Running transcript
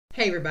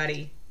Hey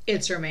everybody,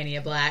 it's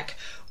Romania Black.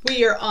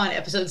 We are on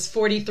episodes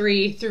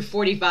 43 through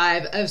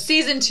 45 of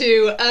season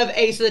 2 of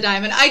Ace of the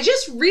Diamond. I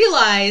just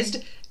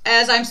realized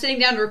as I'm sitting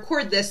down to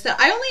record this that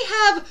I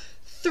only have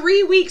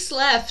 3 weeks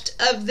left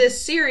of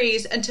this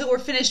series until we're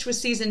finished with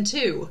season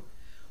 2.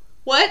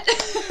 What?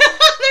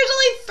 There's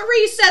only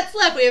 3 sets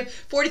left. We have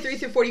 43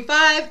 through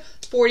 45,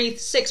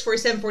 46,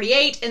 47,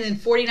 48, and then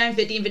 49,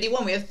 50, and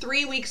 51. We have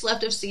 3 weeks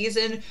left of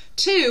season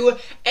 2,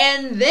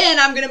 and then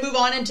I'm going to move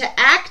on into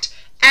Act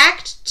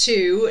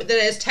 2, that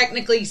is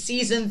technically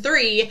season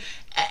 3,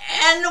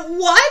 and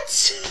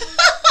what?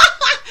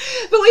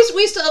 But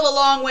we still have a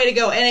long way to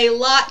go, and a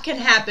lot can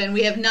happen.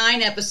 We have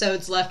 9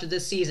 episodes left of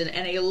this season,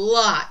 and a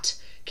lot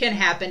can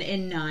happen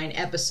in 9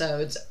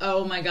 episodes.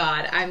 Oh my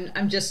god,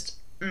 I'm just,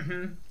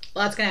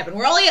 lots can happen.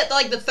 We're only at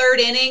the 3rd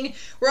inning.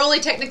 We're only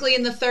technically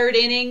in the 3rd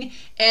inning,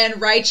 and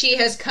Raichi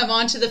has come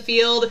onto the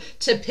field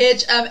to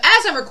pitch.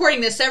 As I'm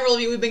recording this, several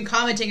of you have been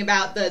commenting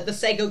about the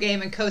Seido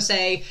game and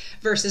Kosei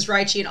versus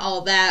Raichi and all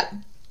of that.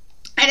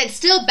 And it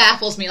still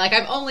baffles me. Like,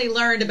 I've only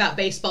learned about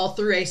baseball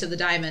through Ace of the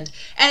Diamond.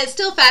 And it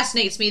still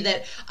fascinates me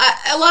that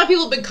a lot of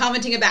people have been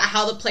commenting about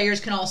how the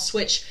players can all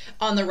switch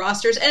on the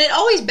rosters. And it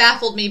always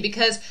baffled me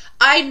because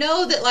I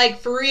know that,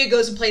 like, Furuya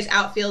goes and plays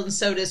outfield and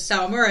so does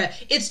Sawamura.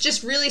 It's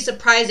just really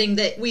surprising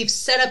that we've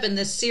set up in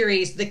this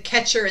series the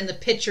catcher and the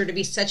pitcher to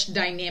be such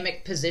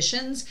dynamic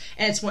positions.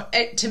 And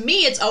to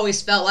me, it's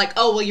always felt like,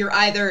 oh, well, you're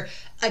either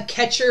a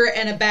catcher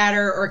and a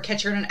batter or a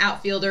catcher and an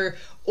outfielder,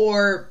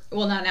 or,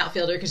 well, not an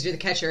outfielder because you're the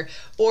catcher,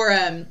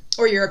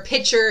 or you're a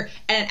pitcher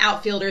and an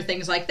outfielder,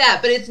 things like that.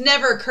 But it's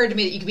never occurred to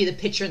me that you could be the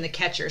pitcher and the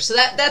catcher. So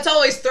that's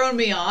always thrown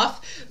me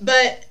off.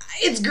 But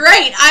it's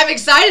great. I'm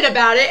excited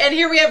about it. And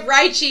here we have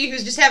Raichi,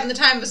 who's just having the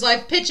time of his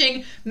life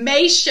pitching.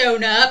 May's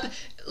shown up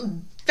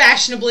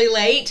fashionably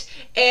late.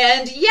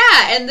 And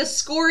yeah, and the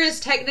score is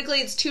technically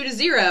it's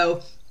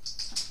 2-0.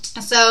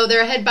 So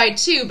they're ahead by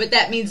 2, but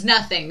that means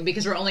nothing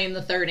because we're only in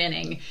the 3rd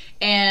inning.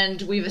 And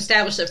we've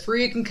established that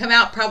Furuya can come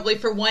out probably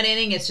for 1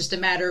 inning. It's just a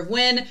matter of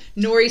when.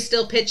 Nori's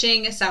still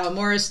pitching.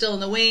 Sawamura's still in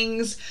the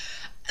wings.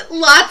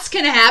 Lots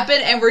can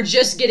happen, and we're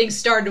just getting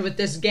started with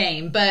this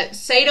game. But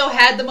Seido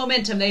had the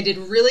momentum. They did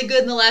really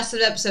good in the last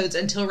set of episodes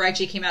until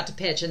Raichi came out to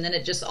pitch, and then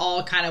it just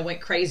all kind of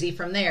went crazy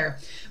from there.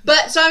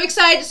 But so I'm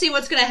excited to see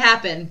what's going to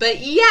happen. But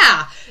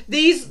yeah,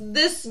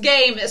 this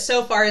game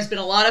so far has been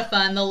a lot of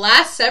fun. The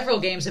last several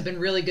games have been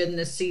really good in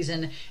this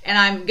season, and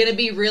I'm going to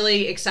be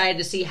really excited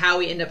to see how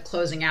we end up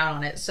closing out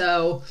on it.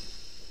 So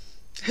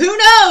who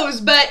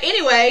knows? But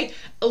anyway,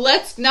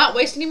 let's not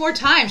waste any more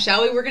time,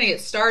 shall we? We're going to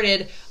get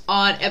started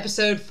on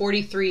episode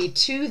 43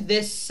 to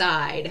this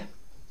side.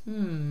 I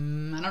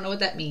don't know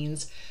what that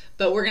means,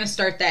 but we're going to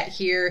start that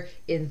here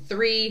in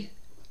 3,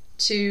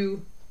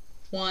 2,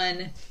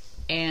 1,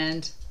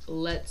 and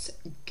let's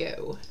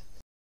go.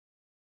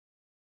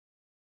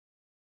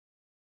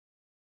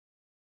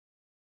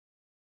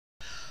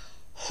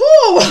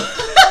 Whew!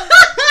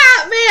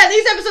 Man,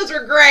 these episodes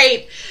were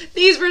great.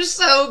 These were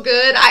so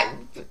good.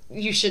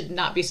 You should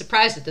not be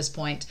surprised at this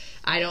point.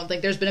 I don't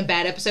think there's been a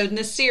bad episode in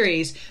this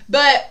series.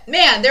 But,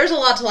 man, there's a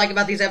lot to like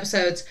about these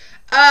episodes.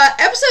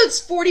 Episodes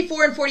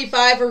 44 and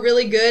 45 are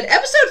really good.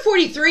 Episode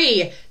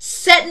 43,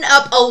 setting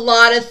up a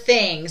lot of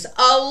things.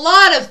 A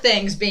lot of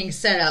things being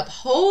set up.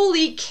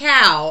 Holy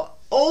cow.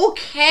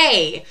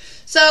 Okay.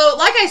 So,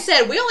 like I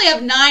said, we only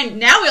have 9,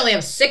 now we only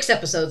have 6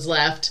 episodes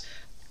left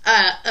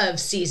of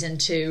season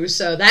 2.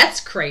 So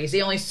that's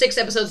crazy. Only 6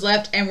 episodes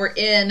left, and we're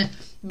in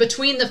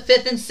between the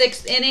 5th and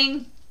 6th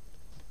inning.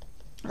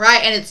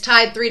 Right, and it's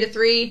tied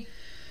 3-3.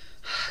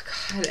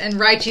 God, and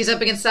Raichi's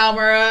up against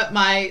Sawamura.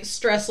 My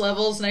stress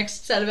levels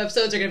next set of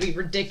episodes are going to be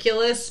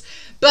ridiculous.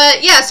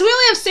 But yeah, so we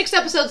only have 6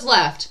 episodes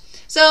left.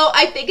 So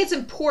I think it's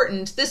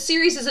important. This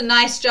series does a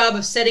nice job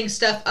of setting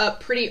stuff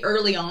up pretty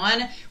early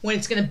on when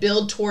it's going to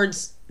build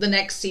towards the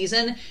next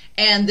season,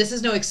 and this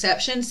is no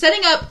exception.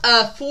 Setting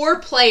up 4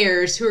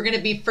 players who are going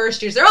to be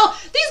first years. These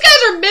guys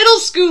are middle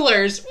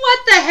schoolers. What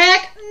the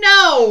heck?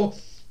 No.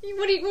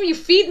 What are you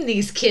feeding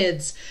these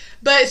kids?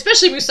 But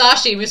especially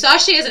Musashi.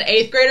 Musashi as an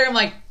 8th grader, I'm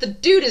like, the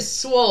dude is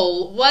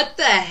swole. What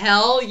the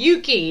hell?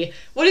 Yuki,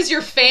 what is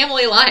your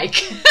family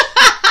like?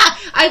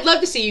 I'd love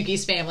to see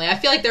Yuki's family. I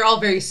feel like they're all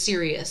very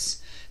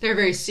serious. They're a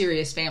very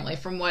serious family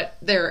from what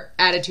their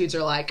attitudes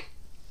are like.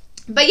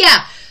 But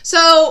yeah,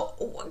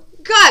 so,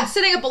 God,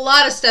 setting up a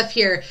lot of stuff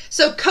here.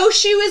 So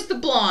Koshu is the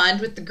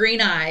blonde with the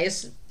green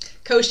eyes.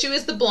 Koshu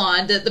is the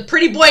blonde, the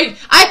pretty boy.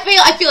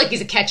 I feel like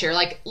he's a catcher.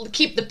 Like,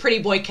 keep the pretty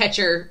boy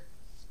catcher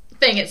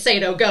thing at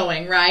Seido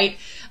going, right?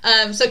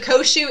 So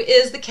Koshu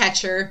is the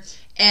catcher,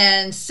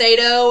 and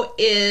Seido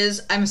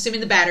is, I'm assuming,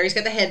 the batter. He's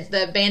got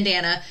the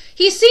bandana.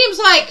 He seems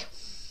like,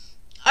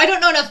 I don't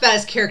know enough about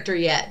his character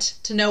yet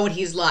to know what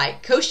he's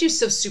like. Koshu's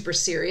so super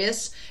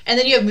serious, and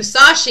then you have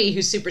Musashi,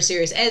 who's super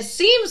serious, and it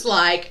seems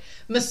like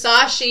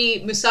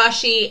Musashi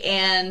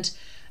and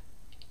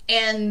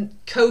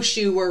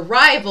Koshu were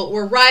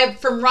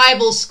from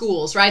rival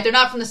schools, right? They're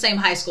not from the same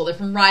high school. They're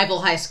from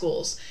rival high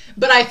schools.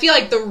 But I feel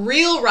like the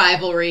real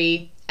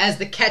rivalry as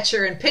the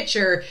catcher and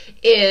pitcher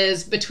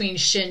is between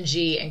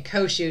Shinji and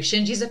Koshu.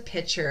 Shinji's a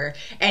pitcher,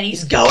 and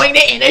he's going to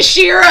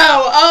Inashiro.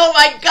 Oh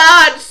my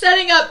god,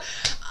 setting up...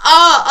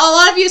 a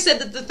lot of you said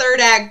that the third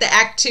act, the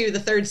act 2, the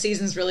third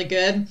season's really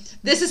good.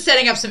 This is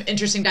setting up some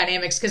interesting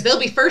dynamics, because they'll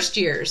be first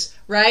years,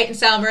 right? And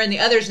Sawamura and the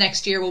others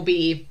next year will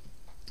be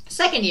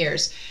second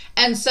years.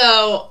 And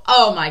so,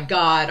 oh my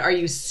god, are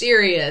you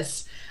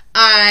serious?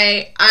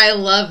 I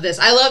love this.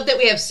 I love that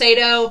we have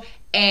Seido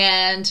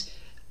and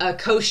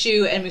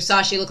Koshu and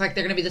Musashi look like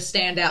they're going to be the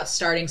standouts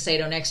starting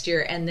Seido next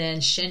year, and then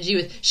Shinji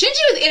with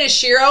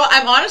Inashiro.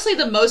 I'm honestly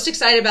the most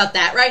excited about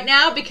that right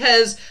now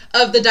because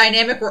of the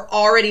dynamic we're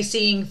already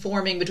seeing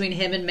forming between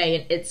him and Mei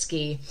and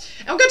Itsuki.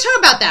 And I'm going to talk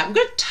about that. I'm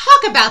going to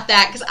talk about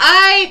that because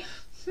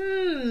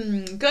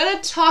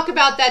going to talk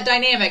about that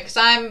dynamic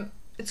because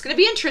it's going to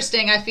be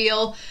interesting, I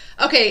feel.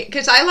 Okay,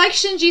 because I like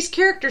Shinji's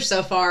character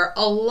so far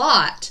a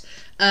lot.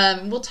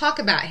 We'll talk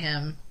about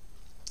him.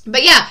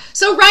 But yeah,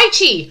 so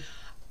Raichi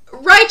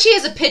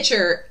as a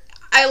pitcher,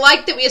 I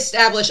like that we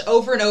establish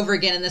over and over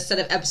again in this set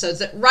of episodes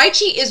that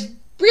Raichi is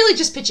really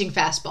just pitching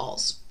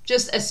fastballs,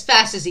 just as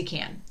fast as he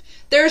can.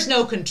 There's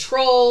no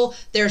control,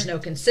 there's no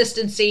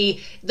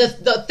consistency.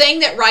 The thing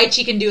that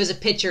Raichi can do as a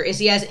pitcher is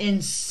he has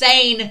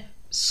insane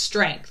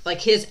strength,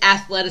 like his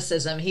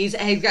athleticism. He's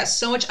got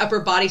so much upper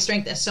body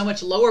strength and so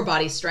much lower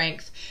body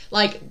strength.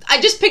 Like,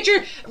 I just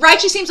picture,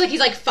 Raichi seems like he's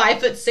like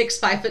 5'6",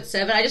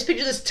 5'7". I just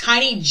picture this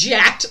tiny,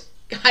 jacked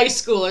high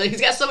schooler. He's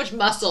got so much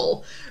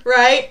muscle,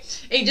 right?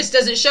 And he just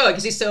doesn't show it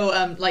because he's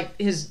so like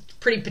his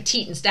pretty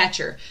petite in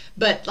stature,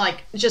 but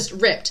like just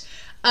ripped.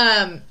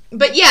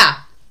 But yeah,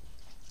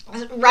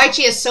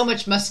 Raichi has so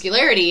much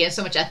muscularity and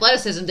so much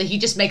athleticism that he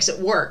just makes it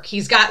work.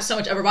 He's got so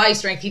much upper body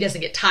strength, he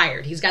doesn't get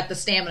tired. He's got the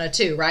stamina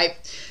too, right?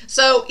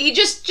 So he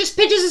just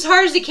pitches as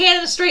hard as he can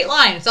in a straight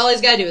line. It's all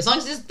he's got to do. As long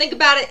as he doesn't think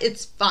about it,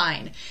 it's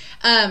fine.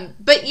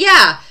 But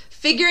yeah,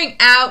 figuring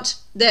out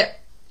that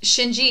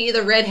Shinji,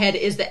 the redhead,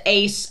 is the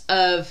ace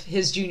of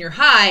his junior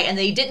high, and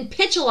that he didn't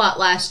pitch a lot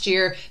last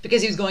year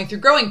because he was going through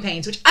growing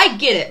pains, which I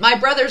get it. My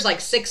brother's like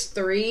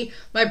 6'3".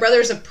 My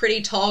brother's a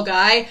pretty tall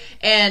guy,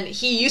 and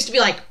he used to be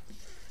like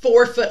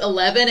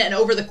 4'11", and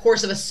over the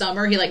course of a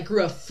summer, he like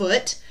grew a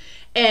foot,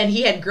 and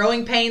he had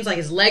growing pains, like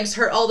his legs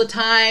hurt all the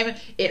time.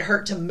 It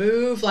hurt to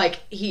move, like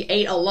he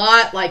ate a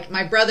lot. Like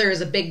my brother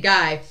is a big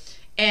guy.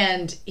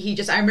 And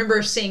I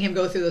remember seeing him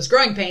go through those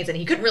growing pains, and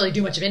he couldn't really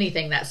do much of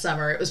anything that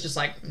summer. It was just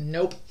like,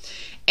 nope.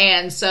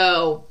 And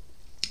so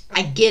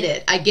I get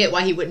it. I get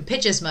why he wouldn't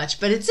pitch as much,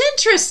 but it's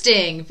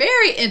interesting.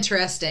 Very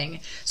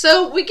interesting.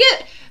 So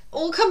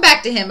we'll come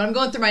back to him. I'm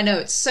going through my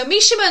notes. So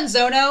Mishima and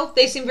Zono,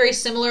 they seem very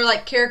similar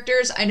like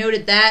characters. I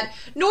noted that.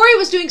 Nori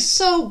was doing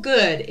so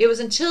good. It was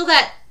until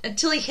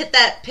he hit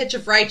that pitch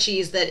of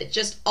Raichi's that it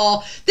just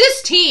all...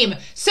 This team,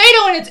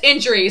 Seido and its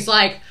injuries,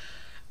 like...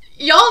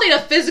 Y'all need a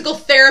physical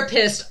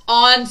therapist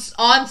on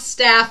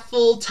staff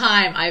full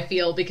time, I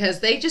feel, because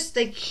they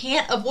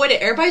can't avoid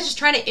it. Everybody's just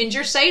trying to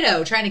injure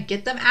Seido, trying to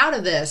get them out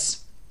of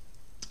this.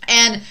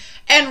 And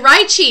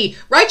Raichi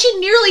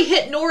nearly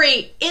hit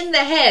Nori in the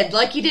head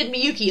like he did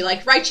Miyuki.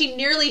 Like Raichi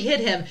nearly hit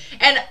him.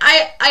 And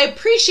I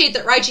appreciate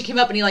that Raichi came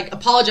up and he like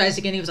apologized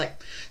again. He was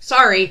like,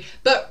 sorry.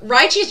 But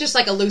Raichi is just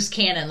like a loose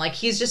cannon. Like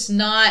he's just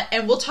not,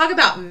 and we'll talk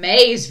about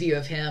Mei's view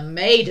of him.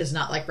 Mei does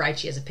not like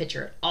Raichi as a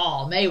pitcher at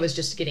all. Mei was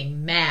just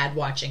getting mad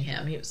watching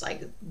him. He was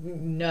like,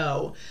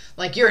 no,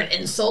 like you're an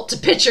insult to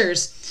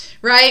pitchers,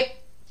 right?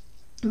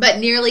 But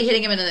nearly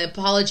hitting him in an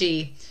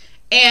apology.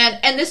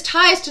 And this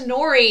ties to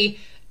Nori.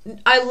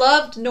 I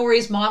loved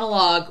Nori's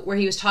monologue where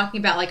he was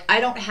talking about, like, I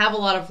don't have a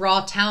lot of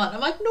raw talent.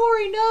 I'm like,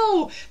 Nori,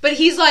 no. But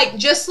he's like,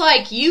 just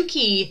like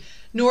Yuki,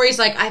 Nori's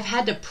like, I've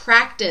had to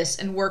practice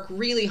and work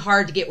really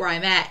hard to get where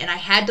I'm at, and I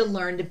had to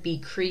learn to be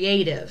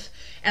creative.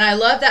 And I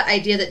love that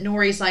idea that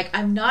Nori's like,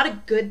 I'm not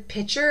a good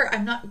pitcher,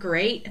 I'm not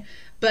great,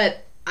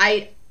 but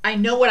I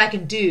know what I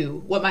can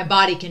do, what my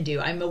body can do.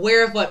 I'm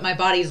aware of what my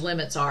body's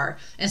limits are.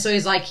 And so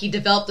he's like, he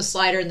developed the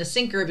slider and the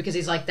sinker because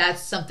he's like,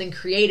 that's something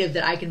creative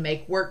that I can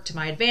make work to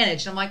my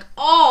advantage. And I'm like,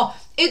 oh,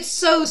 it's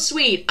so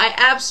sweet. I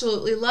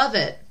absolutely love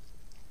it.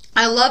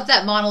 I love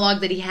that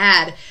monologue that he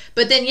had.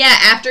 But then, yeah,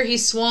 after he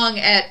swung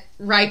at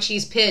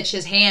Raichi's pitch,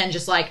 his hand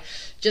just like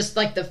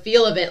the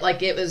feel of it,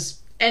 like it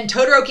was, and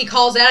Todoroki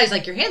calls out, he's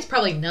like, your hand's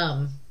probably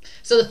numb.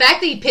 So the fact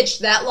that he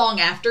pitched that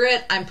long after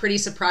it, I'm pretty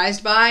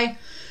surprised by.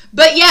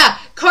 But yeah,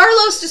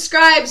 Carlos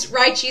describes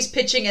Raichi's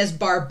pitching as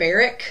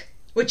barbaric,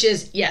 which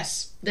is,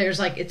 yes, there's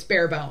like, it's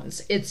bare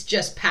bones. It's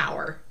just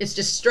power. It's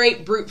just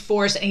straight brute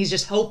force, and he's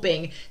just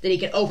hoping that he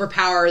can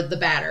overpower the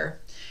batter.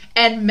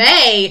 And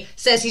Mei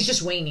says he's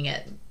just winging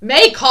it.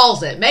 Mei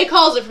calls it. Mei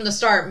calls it from the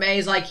start.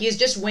 Mei's like, he's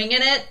just winging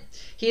it.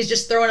 He's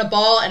just throwing a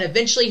ball, and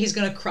eventually he's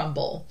going to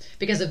crumble.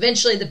 Because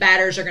eventually the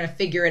batters are going to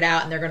figure it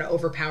out, and they're going to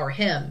overpower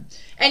him.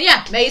 And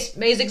yeah, Mei's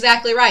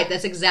exactly right.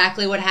 That's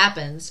exactly what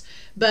happens.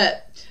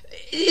 But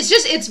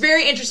it's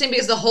very interesting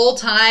because the whole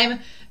time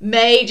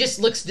Mei just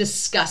looks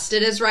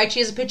disgusted as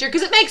Raichi as a pitcher,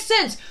 because it makes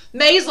sense.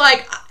 Mei's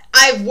like,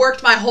 I've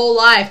worked my whole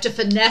life to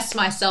finesse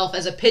myself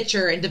as a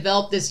pitcher and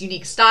develop this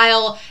unique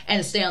style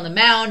and stay on the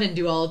mound and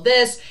do all of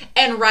this.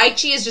 And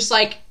Raichi is just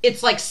like,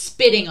 it's like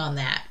spitting on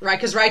that, right?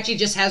 Because Raichi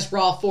just has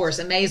raw force.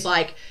 And Mei's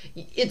like,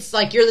 it's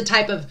like you're the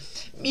type of,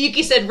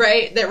 Miyuki said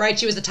that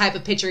Raichi was the type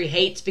of pitcher he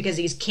hates because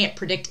he can't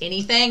predict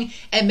anything.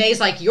 And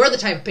Mei's like, you're the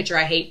type of pitcher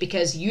I hate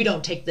because you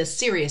don't take this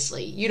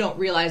seriously. You don't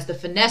realize the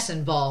finesse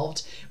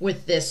involved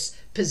with this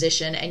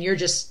position, and you're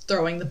just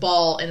throwing the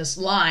ball in a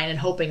line and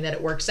hoping that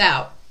it works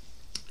out.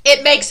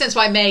 It makes sense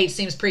why Mei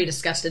seems pretty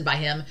disgusted by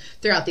him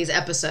throughout these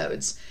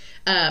episodes.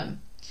 And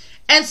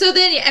so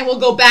then, and we'll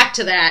go back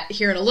to that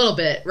here in a little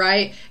bit,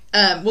 right?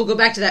 We'll go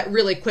back to that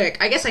really quick.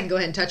 I guess I can go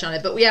ahead and touch on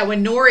it. But yeah,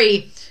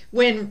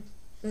 when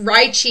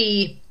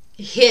Raichi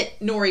hit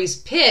Nori's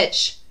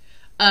pitch,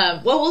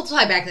 well, we'll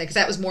tie back to that because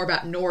that was more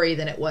about Nori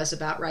than it was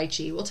about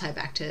Raichi. We'll tie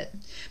back to it.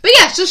 But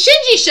yeah, so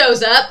Shinji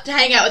shows up to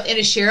hang out with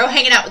Inashiro,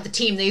 hanging out with the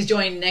team that he's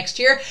joining next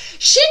year.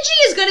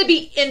 Shinji is going to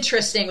be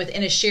interesting with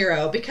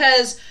Inashiro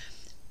because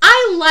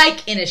I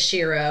like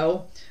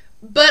Inashiro,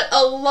 but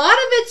a lot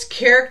of its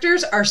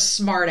characters are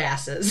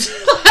smartasses.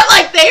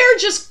 Like, they are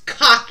just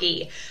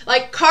cocky.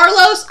 Like,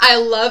 Carlos, I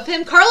love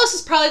him. Carlos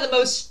is probably the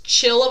most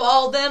chill of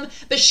all of them,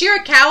 but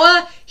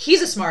Shirakawa,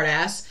 he's a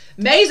smartass.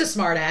 Mei's a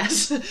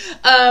smartass.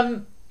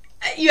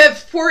 You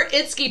have poor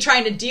Itsuki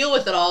trying to deal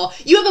with it all.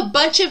 You have a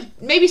bunch of,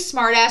 maybe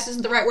smartass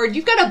isn't the right word,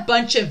 you've got a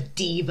bunch of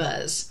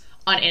divas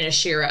on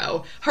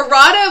Inashiro.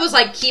 Harada was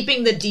like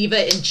keeping the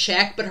diva in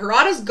check, but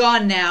Harada's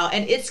gone now,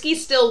 and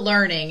Itsuki's still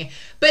learning.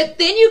 But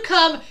then you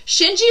come,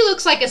 Shinji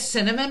looks like a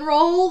cinnamon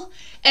roll,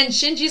 and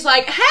Shinji's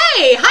like,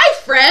 hey, hi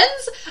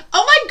friends!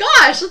 Oh my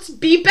gosh, let's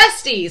be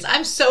besties.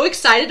 I'm so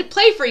excited to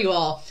play for you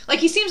all. Like,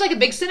 he seems like a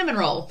big cinnamon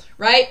roll,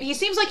 right? He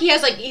seems like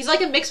he's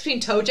like a mix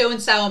between Tojo and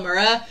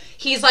Sawamura.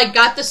 He's like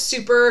got the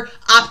super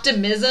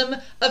optimism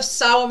of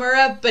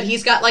Sawamura, but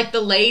he's got like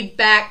the laid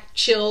back,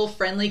 chill,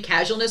 friendly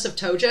casualness of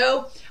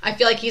Tojo. I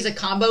feel like he's a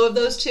combo of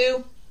those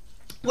two,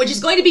 which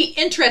is going to be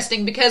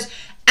interesting because,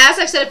 as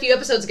I've said a few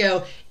episodes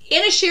ago,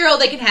 in Inashiro,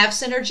 they can have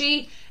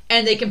synergy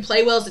and they can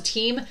play well as a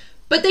team,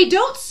 but they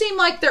don't seem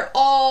like they're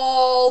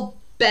all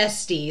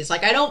besties.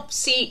 Like, I don't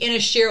see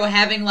Inashiro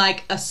having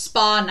like a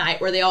spa night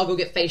where they all go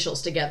get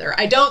facials together.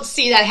 I don't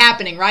see that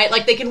happening, right?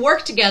 Like, they can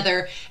work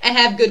together and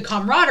have good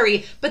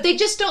camaraderie, but they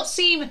just don't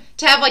seem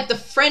to have like the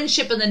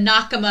friendship and the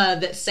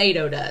nakama that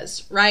Seido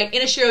does, right?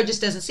 Inashiro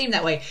just doesn't seem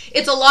that way.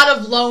 It's a lot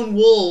of lone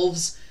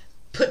wolves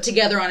put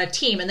together on a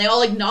team, and they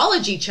all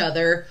acknowledge each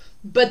other,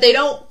 but they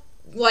don't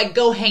like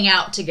go hang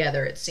out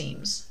together, it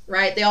seems,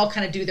 right? They all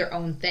kind of do their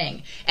own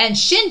thing. And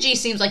Shinji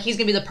seems like he's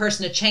gonna be the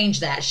person to change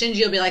that.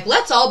 Shinji will be like,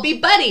 let's all be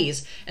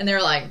buddies, and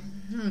they're like,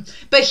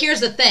 But here's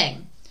the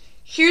thing,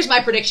 here's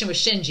my prediction with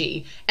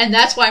Shinji, and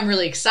that's why I'm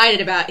really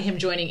excited about him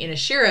joining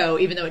Inashiro,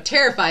 even though it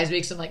terrifies me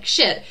because I'm like,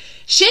 shit.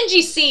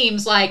 Shinji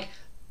seems like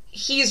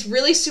he's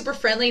really super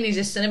friendly and he's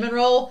a cinnamon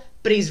roll,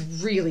 but he's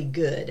really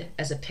good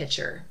as a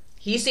pitcher.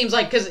 He seems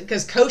like,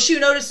 because Koshu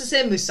notices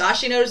him,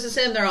 Musashi notices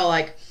him, they're all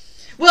like,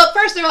 well, at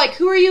first they're like,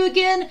 who are you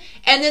again?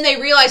 And then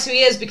they realize who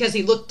he is because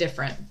he looked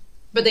different.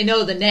 But they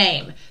know the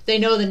name. They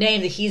know the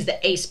name that he's the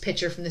ace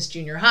pitcher from this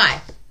junior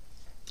high.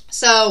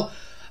 So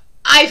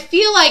I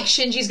feel like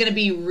Shinji's going to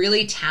be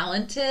really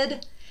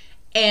talented,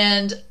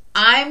 and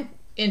I'm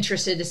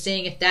interested to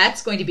seeing if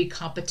that's going to be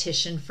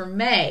competition for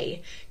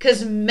Mei.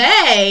 Because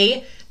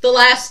Mei, the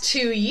last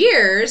 2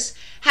 years,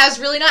 has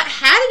really not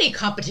had any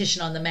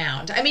competition on the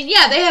mound. I mean,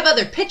 yeah, they have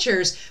other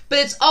pitchers, but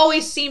it's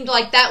always seemed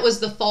like that was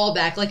the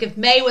fallback. Like, if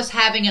Mei was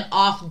having an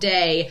off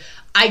day,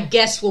 I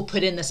guess we'll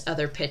put in this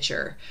other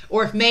pitcher.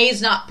 Or if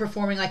Mei's not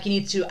performing like he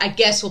needs to, I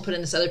guess we'll put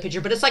in this other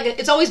pitcher. But it's like,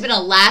 it's always been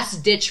a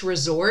last-ditch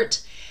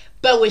resort.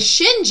 But with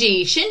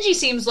Shinji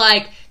seems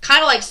like,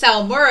 kind of like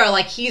Sawamura,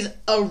 like he's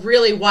a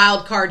really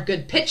wild card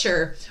good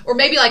pitcher. Or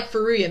maybe like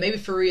Furuya. Maybe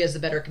Furuya is the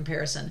better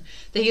comparison.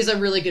 That he's a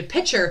really good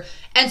pitcher.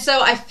 And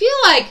so I feel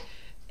like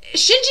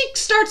Shinji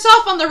starts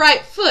off on the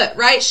right foot,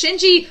 right?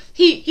 Shinji,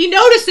 he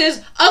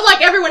notices,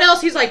 unlike everyone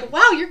else, he's like,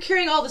 wow, you're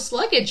carrying all this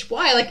luggage.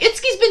 Why? Like,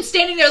 Itsuki's been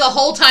standing there the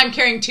whole time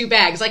carrying 2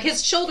 bags. Like,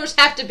 his shoulders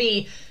have to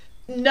be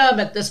numb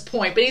at this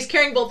point, but he's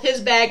carrying both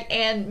his bag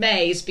and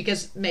Mei's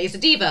because Mei's a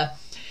diva.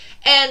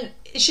 And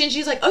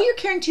Shinji's like, oh, you're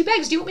carrying 2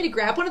 bags. Do you want me to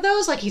grab one of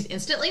those? Like, he's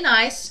instantly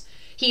nice.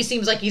 He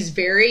seems like he's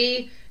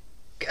very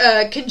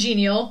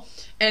congenial,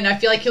 and I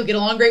feel like he'll get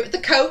along great with the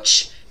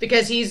coach,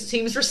 because he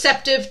seems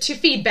receptive to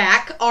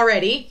feedback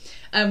already,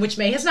 which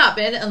Mei has not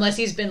been, unless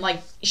he's been, like,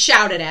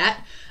 shouted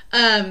at.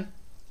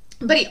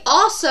 But he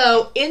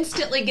also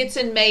instantly gets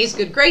in Mei's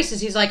good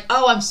graces. He's like,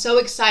 oh, I'm so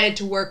excited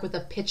to work with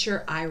a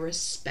pitcher I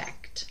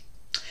respect.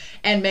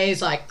 And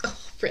Mei's like, oh,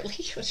 really?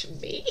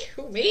 Me?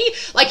 Who, me?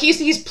 Like,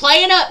 he's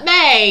playing up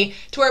Mei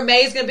to where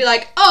Mei's going to be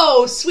like,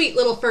 oh, sweet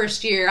little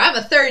first year. I'm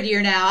a 3rd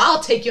year now.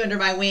 I'll take you under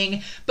my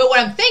wing. But what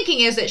I'm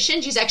thinking is that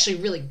Shinji's actually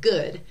really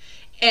good.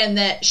 And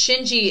that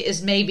Shinji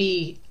is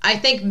maybe, I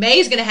think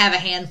Mei's going to have a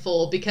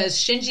handful because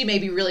Shinji may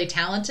be really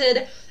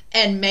talented,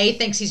 and Mei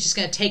thinks he's just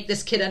going to take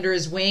this kid under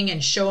his wing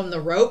and show him the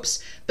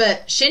ropes.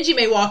 But Shinji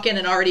may walk in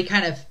and already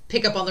kind of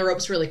pick up on the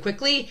ropes really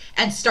quickly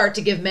and start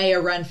to give May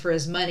a run for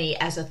his money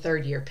as a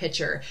third-year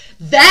pitcher.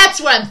 That's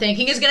what I'm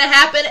thinking is going to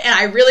happen, and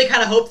I really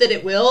kind of hope that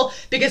it will,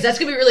 because that's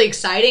going to be really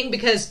exciting,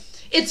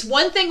 because it's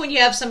one thing when you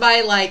have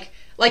somebody like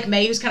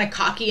May, who's kind of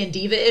cocky and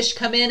diva-ish,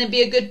 come in and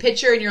be a good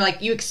pitcher, and you're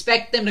like, you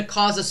expect them to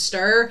cause a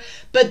stir.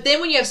 But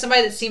then when you have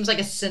somebody that seems like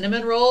a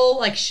cinnamon roll,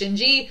 like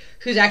Shinji,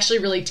 who's actually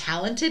really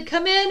talented,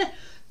 come in,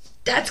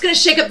 that's going to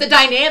shake up the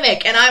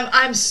dynamic. And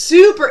I'm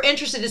super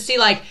interested to see,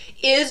 like,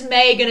 is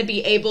May going to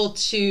be able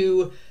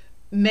to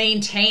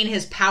maintain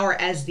his power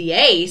as the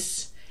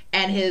ace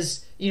and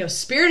his,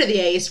 spirit of the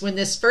ace when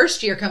this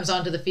first year comes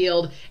onto the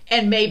field,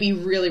 and May be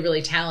really,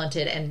 really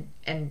talented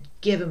and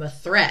give him a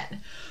threat.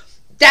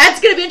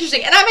 That's going to be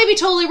interesting. And I may be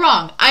totally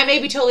wrong.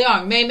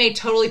 May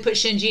totally put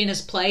Shinji in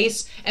his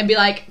place and be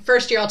like,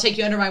 first year I'll take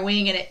you under my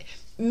wing, and it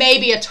may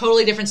be a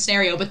totally different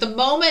scenario. But the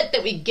moment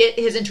that we get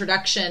his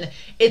introduction,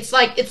 it's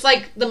like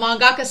the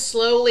mangaka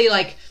slowly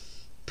like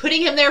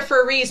putting him there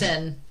for a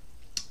reason.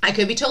 I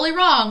could be totally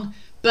wrong,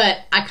 but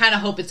I kind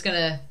of hope it's going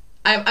to...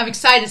 I'm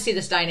excited to see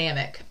this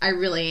dynamic. I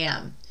really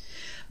am.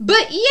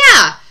 But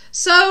yeah,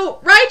 so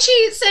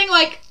Raichi saying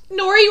like,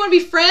 Nori, you want to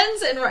be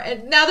friends?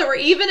 And now that we're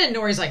even, and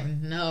Nori's like,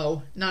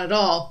 no, not at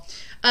all.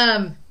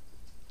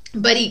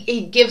 But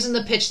he gives him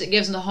the pitch that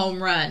gives him the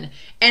home run.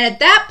 And at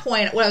that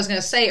point, what I was going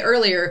to say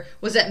earlier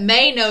was that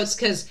May notes,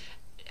 because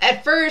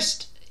at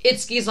first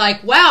Itsuki's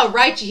like, wow,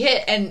 Raichi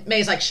hit, and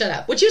May's like, shut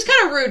up, which he was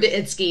kind of rude to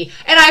Itsuki.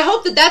 And I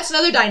hope that that's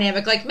another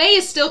dynamic. Like, May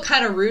is still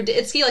kind of rude to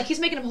Itsuki. Like, he's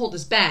making him hold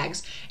his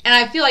bags. And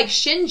I feel like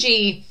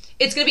Shinji,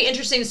 it's going to be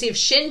interesting to see if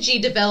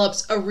Shinji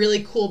develops a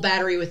really cool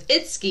battery with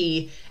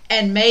Itsuki.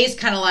 And May's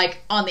kind of like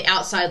on the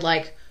outside,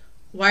 like,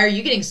 why are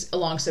you getting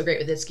along so great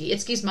with Itsuki?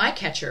 Itsuki's my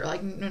catcher.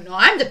 Like, no,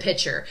 I'm the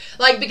pitcher.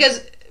 Like,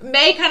 because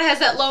May kind of has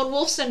that lone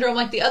wolf syndrome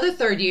like the other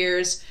third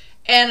years.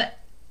 And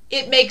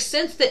it makes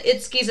sense that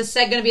Itsuki's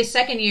going to be a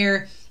second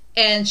year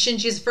and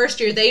Shinji's first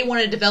year. They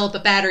want to develop a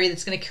battery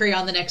that's going to carry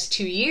on the next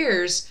 2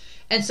 years.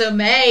 And so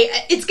May,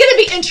 it's going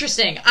to be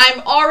interesting. I'm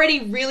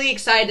already really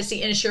excited to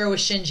see Inashiro with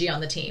Shinji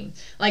on the team.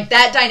 Like,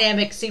 that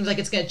dynamic seems like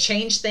it's going to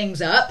change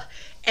things up.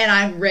 And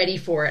I'm ready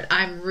for it.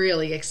 I'm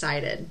really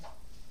excited.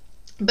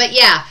 But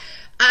yeah,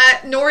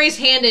 Nori's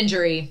hand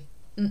injury.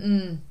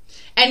 And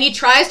he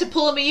tries to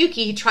pull a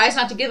Miyuki. He tries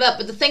not to give up.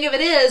 But the thing of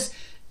it is,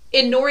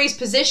 in Nori's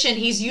position,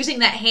 he's using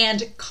that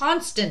hand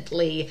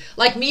constantly.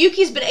 Like,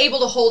 Miyuki's been able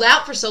to hold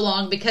out for so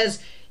long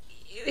because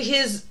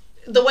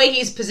the way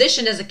he's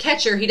positioned as a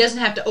catcher, he doesn't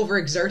have to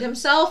overexert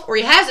himself. Or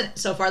he hasn't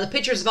so far. The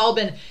pitchers have all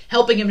been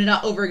helping him to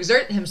not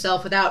overexert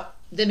himself without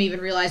them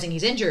even realizing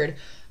he's injured.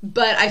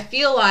 But I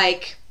feel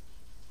like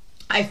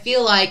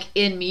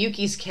in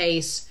Miyuki's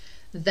case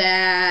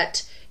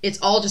that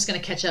it's all just going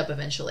to catch up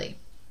eventually.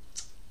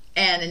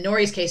 And in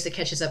Nori's case, it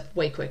catches up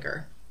way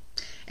quicker.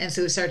 And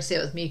so we started to say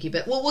it with Miyuki,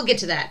 but we'll get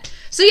to that.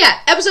 So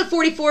yeah, episode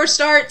 44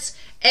 starts,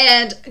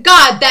 and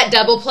God, that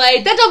double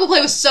play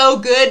was so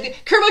good.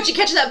 Kuramochi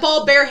catching that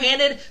ball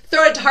barehanded,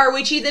 throwing it to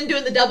Haruichi, then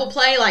doing the double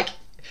play. Like,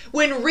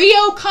 when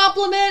Ryo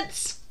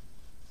compliments,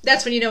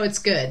 that's when you know it's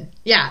good.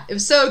 Yeah, it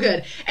was so good.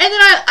 And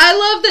then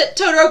I love that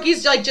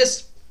Todoroki's like,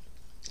 just,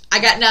 I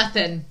got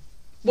nothing.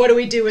 What do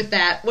we do with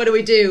that? What do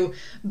we do?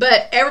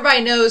 But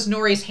everybody knows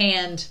Nori's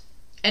hand,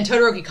 and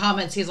Todoroki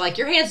comments, he's like,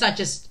 your hand's not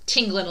just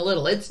tingling a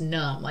little, it's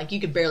numb. Like, you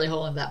could barely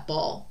hold on to that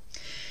ball.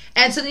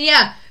 And so then,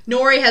 yeah,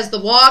 Nori has the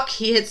walk,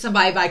 he hits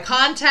somebody by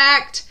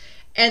contact,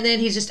 and then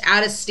he's just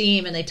out of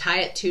steam, and they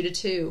tie it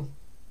 2-2.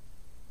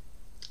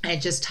 And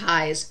it just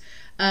ties.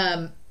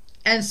 And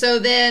so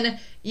then,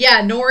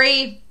 yeah,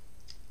 Nori...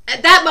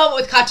 At that moment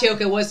with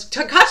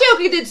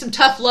Kataoka did some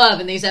tough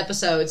love in these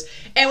episodes.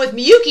 And with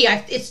Miyuki,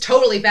 it's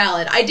totally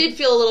valid. I did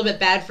feel a little bit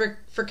bad for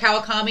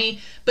Kawakami,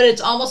 but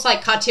it's almost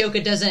like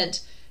Kataoka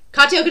doesn't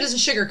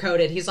sugarcoat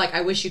it. He's like,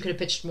 I wish you could have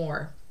pitched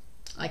more.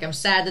 Like, I'm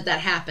sad that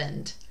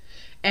happened.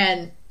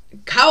 And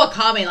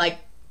Kawakami, like,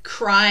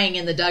 crying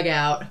in the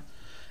dugout.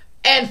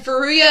 And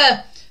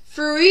Furuya,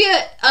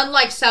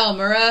 unlike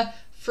Sawamura,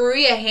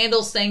 Furuya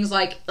handles things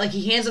like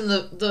he hands him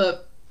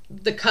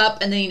the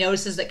cup, and then he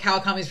notices that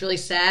Kawakami's really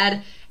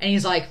sad, and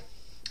he's like,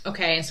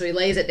 okay, and so he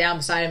lays it down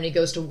beside him and he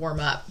goes to warm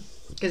up,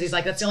 because he's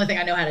like, that's the only thing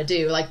I know how to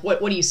do. Like, what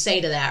do you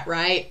say to that,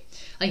 right?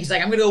 Like, he's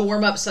like, I'm gonna go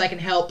warm up so I can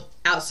help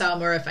out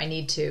Sawamura if I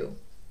need to.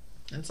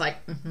 And it's like,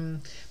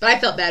 But I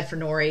felt bad for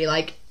Nori.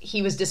 Like,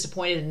 he was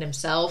disappointed in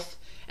himself,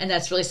 and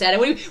that's really sad.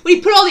 And when he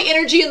put all the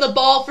energy in the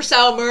ball for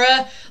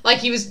Sawamura, like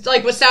he was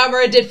like what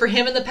Sawamura did for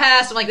him in the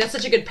past, I'm like, that's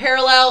such a good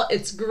parallel.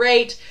 It's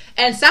great.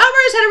 And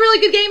Sawamura's had a really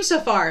good game so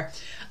far,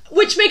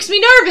 which makes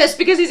me nervous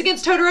because he's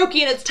against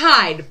Todoroki and it's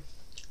tied.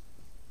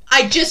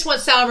 I just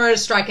want Sawamura to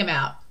strike him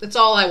out. That's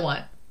all I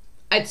want.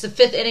 It's the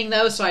 5th inning,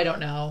 though, so I don't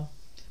know.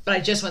 But I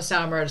just want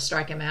Sawamura to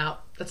strike him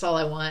out. That's all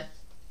I want.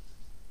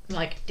 I'm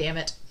like, damn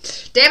it.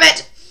 Damn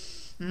it!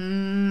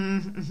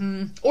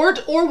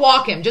 Or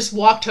walk him. Just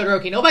walk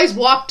Todoroki. Nobody's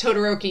walked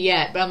Todoroki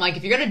yet. But I'm like,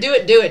 if you're going to do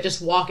it, do it.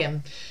 Just walk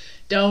him.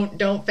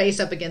 Don't face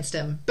up against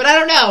him. But I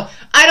don't know.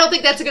 I don't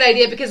think that's a good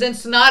idea because then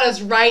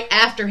Sanada's right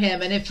after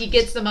him. And if he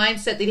gets the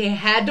mindset that he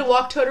had to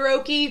walk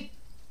Todoroki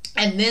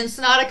and then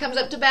Sanada comes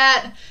up to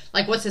bat,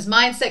 like what's his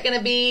mindset going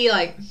to be?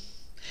 Like,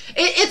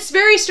 it's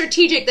very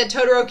strategic that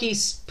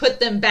Todoroki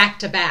put them back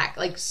to back.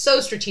 Like, so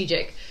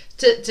strategic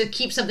to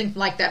keep something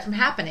like that from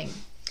happening.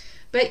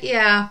 But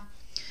yeah.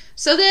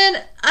 So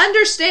then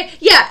understand.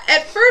 Yeah,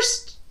 at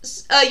first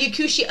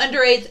Yakushi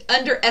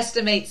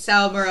underestimates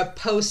Sawamura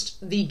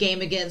post the game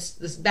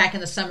back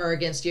in the summer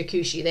against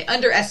Yakushi. They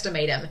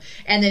underestimate him.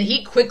 And then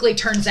he quickly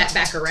turns that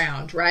back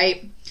around,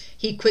 right?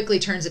 He quickly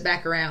turns it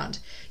back around.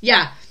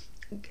 Yeah.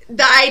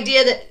 The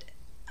idea that,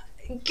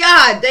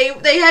 God,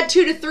 they had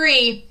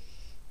 2-3.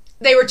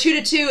 They were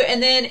 2-2,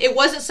 and then it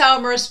wasn't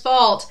Sawamura's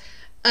fault.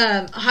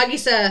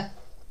 Higisa,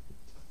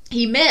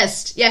 he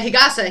missed. Yeah,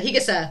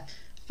 Higasa.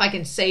 I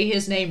can say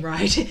his name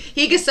right.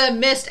 Higasa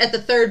missed at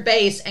the third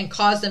base and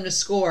caused them to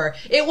score.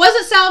 It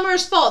wasn't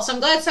Sawamura's fault, so I'm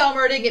glad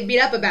Sawamura didn't get beat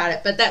up about it,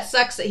 but that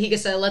sucks that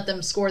Higasa let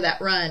them score that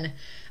run.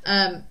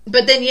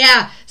 But then,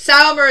 yeah,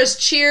 Sawamura's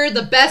cheer,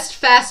 the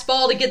best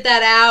fastball to get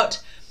that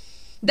out.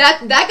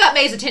 That got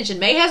May's attention.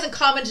 May hasn't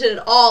commented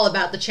at all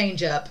about the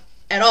changeup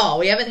at all.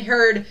 We haven't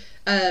heard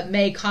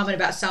May comment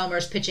about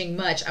Sawamura's pitching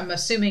much. I'm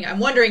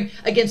wondering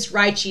against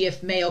Raichi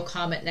if May will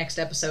comment next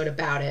episode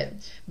about it.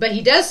 But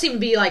he does seem to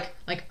be like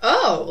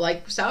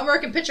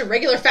Sawamura can pitch a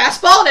regular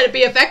fastball and it'd be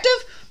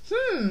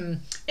effective?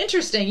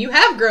 Interesting. You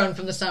have grown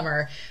from the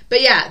summer.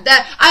 But yeah,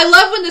 I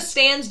love when the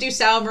stands do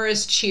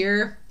Sawamura's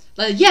cheer.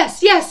 Like,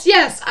 yes, yes,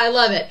 yes. I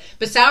love it.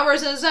 But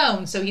Sawamura's in his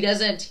zone, so he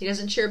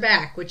doesn't cheer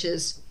back, which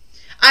is,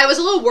 I was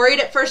a little worried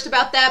at first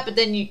about that, but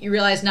then you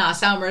realize, nah,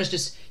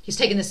 Sawamura's he's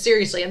taking this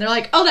seriously. And they're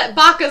like, oh, that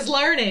Baka's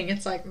learning.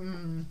 It's like,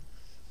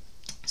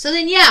 So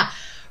then, yeah,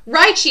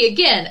 Raichi,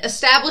 again,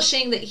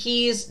 establishing that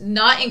he's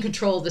not in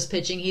control of this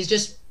pitching. He's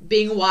just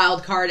being a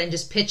wild card and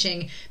just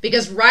pitching.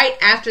 Because right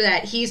after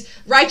that,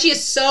 Raichi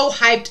is so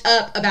hyped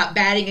up about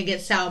batting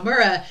against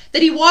Sawamura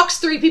that he walks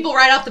 3 people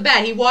right off the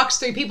bat. He walks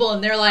 3 people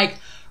and they're like,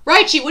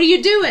 Raichi, what are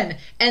you doing?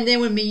 And then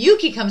when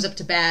Miyuki comes up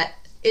to bat,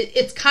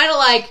 it's kind of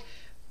like,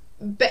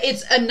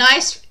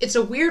 it's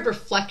a weird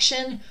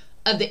reflection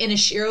of the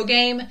Inashiro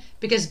game,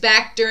 because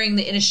back during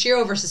the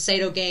Inashiro versus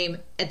Seido game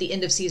at the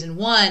end of season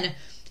 1,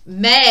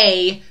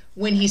 May,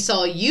 when he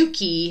saw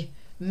Yuki,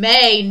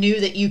 May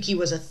knew that Yuki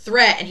was a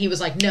threat, and he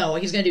was like, no,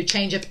 he's going to do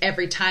changeup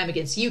every time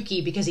against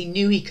Yuki because he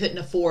knew he couldn't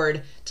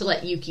afford to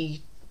let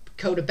Yuki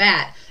go to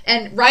bat.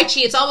 And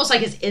Raichi, it's almost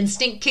like his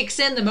instinct kicks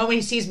in the moment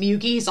he sees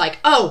Miyuki. He's like,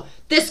 oh,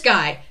 this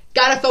guy,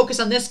 gotta focus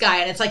on this guy.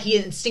 And it's like he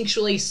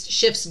instinctually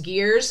shifts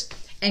gears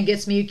and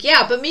gets Miyuki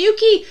out. But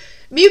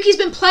Miyuki's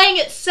been playing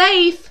it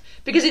safe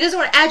because he doesn't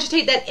want to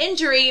agitate that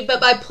injury,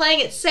 but by playing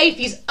it safe,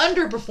 he's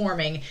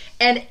underperforming.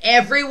 And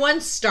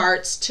everyone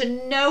starts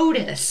to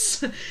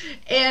notice.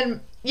 And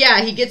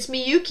yeah, he gets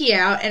Miyuki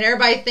out, and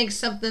everybody thinks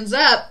something's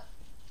up.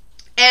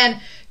 And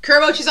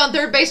Kuramochi's on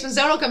third base when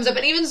Zono comes up,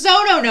 and even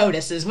Zono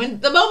notices. When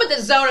the moment that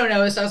Zono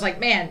noticed, I was like,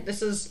 man,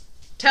 this is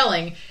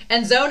telling.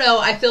 And Zono,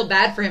 I feel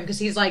bad for him because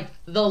he's like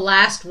the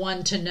last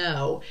one to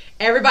know.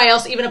 Everybody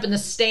else, even up in the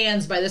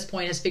stands by this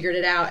point, has figured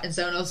it out. And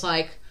Zono's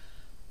like,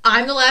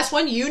 I'm the last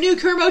one. You knew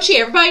Kuramochi.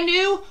 Everybody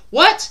knew?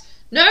 What?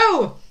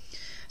 No.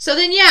 So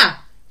then, yeah,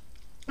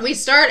 we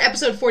start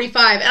episode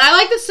 45. And I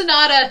like that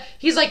Sanada,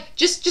 he's like,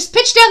 just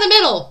pitch down the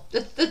middle.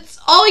 That's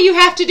all you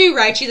have to do,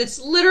 Raichi. That's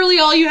literally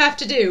all you have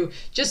to do.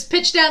 Just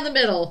pitch down the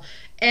middle.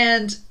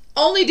 And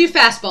only do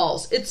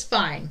fastballs. It's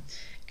fine.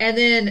 And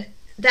then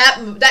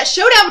that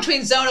showdown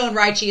between Zono and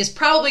Raichi is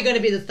probably going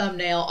to be the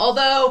thumbnail.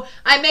 Although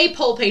I may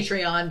pull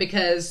Patreon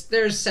because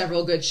there's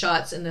several good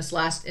shots in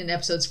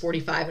episodes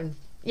 45 and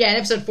in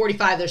episode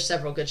 45, there's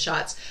several good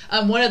shots.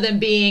 One of them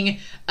being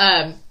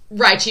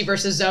Raichi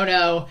versus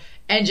Zono,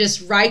 and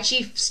just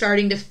Raichi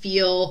starting to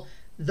feel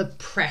the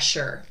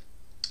pressure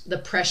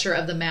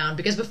of the mound.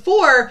 Because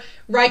before,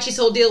 Raichi's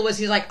whole deal was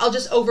he's like, I'll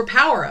just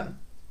overpower him,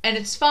 and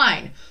it's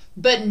fine.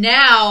 But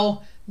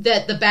now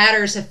that the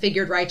batters have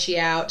figured Raichi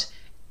out,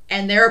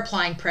 and they're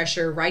applying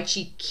pressure,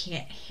 Raichi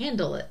can't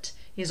handle it.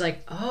 He's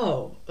like,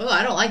 oh,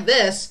 I don't like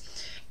this.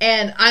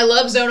 And I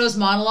love Zono's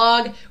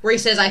monologue where he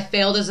says, I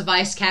failed as a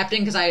vice captain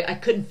because I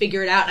couldn't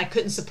figure it out and I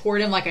couldn't support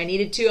him like I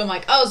needed to. I'm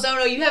like, oh,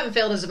 Zono, you haven't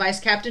failed as a vice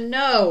captain.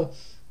 No.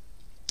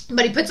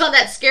 But he puts on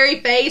that scary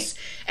face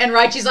and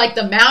Raichi's like,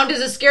 the mound is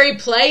a scary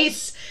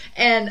place.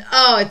 And,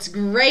 oh, it's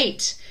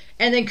great.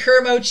 And then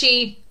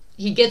Kuramochi,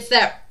 he gets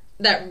that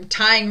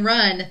tying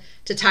run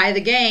to tie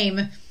the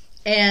game.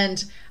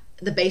 And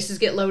the bases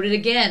get loaded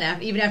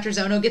again, even after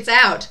Zono gets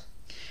out.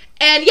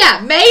 And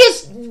yeah, May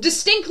is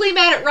distinctly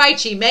mad at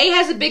Raichi. May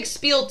has a big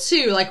spiel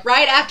too, like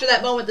right after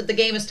that moment that the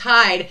game is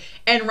tied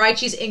and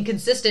Raichi's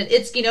inconsistent.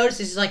 Itsuki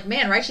notices, he's like,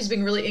 man, Raichi's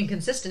being really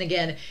inconsistent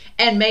again.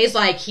 And May's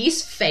like,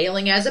 he's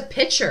failing as a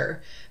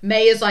pitcher.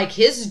 May is like,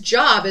 his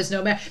job is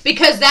no matter,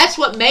 because that's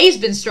what May's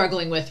been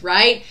struggling with,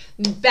 right?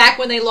 Back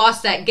when they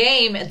lost that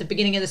game at the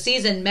beginning of the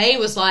season, May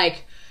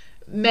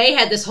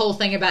had this whole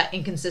thing about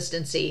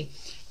inconsistency.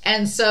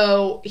 And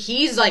so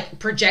he's like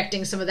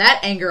projecting some of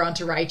that anger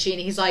onto Raichi. And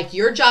he's like,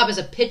 your job as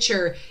a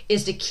pitcher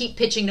is to keep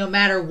pitching no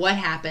matter what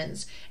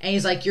happens. And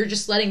he's like, you're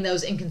just letting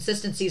those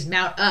inconsistencies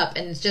mount up.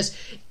 And it's just,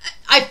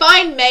 I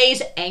find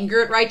Mei's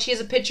anger at Raichi as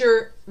a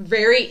pitcher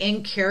very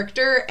in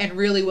character and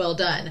really well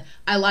done.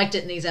 I liked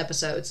it in these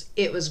episodes.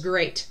 It was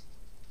great.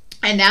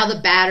 And now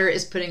the batter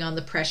is putting on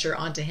the pressure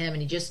onto him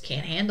and he just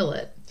can't handle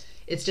it.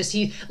 It's just,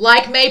 he,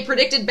 like Mei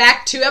predicted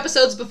back 2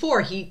 episodes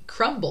before, he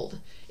crumbled.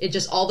 It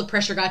just, all the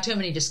pressure got to him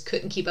and he just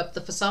couldn't keep up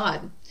the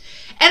facade.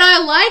 And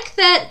I like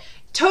that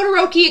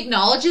Todoroki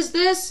acknowledges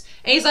this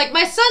and he's like,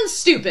 my son's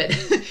stupid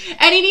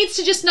and he needs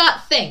to just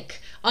not think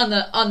on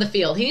the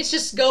field. He needs to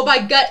just go by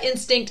gut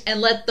instinct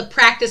and let the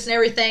practice and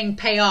everything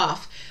pay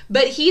off.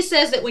 But he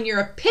says that when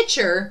you're a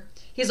pitcher,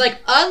 he's like,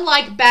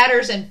 unlike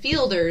batters and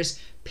fielders,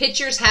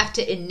 pitchers have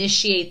to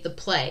initiate the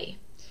play.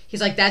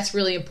 He's like, that's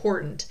really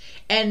important.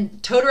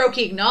 And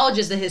Todoroki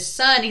acknowledges that his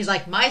son, he's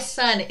like, my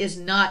son is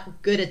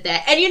not good at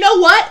that. And you know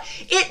what?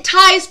 It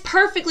ties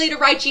perfectly to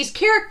Raichi's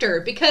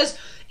character because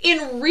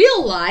in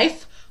real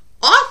life,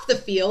 off the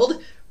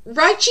field,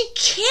 Raichi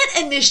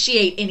can't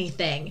initiate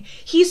anything.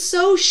 He's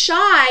so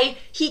shy,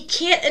 he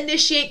can't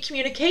initiate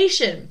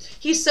communication.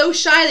 He's so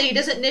shy that he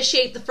doesn't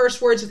initiate the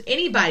first words with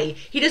anybody.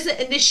 He doesn't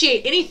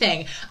initiate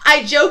anything.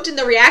 I joked in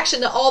the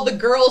reaction that all the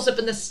girls up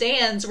in the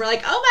stands were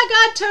like, oh my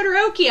God,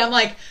 Todoroki. I'm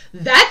like,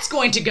 that's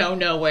going to go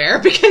nowhere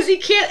because he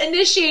can't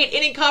initiate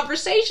any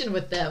conversation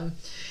with them.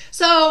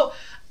 So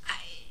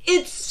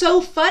it's so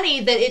funny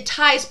that it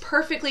ties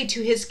perfectly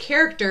to his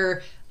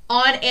character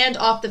on and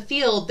off the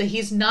field, that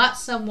he's not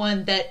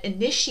someone that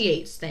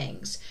initiates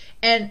things.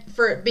 And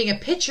for being a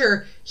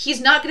pitcher, he's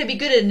not going to be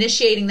good at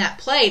initiating that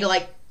play.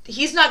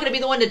 He's not going to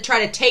be the one to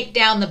try to take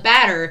down the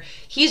batter.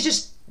 He's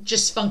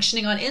just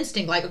functioning on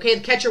instinct. Like, okay, the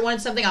catcher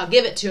wanted something, I'll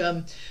give it to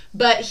him.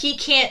 But he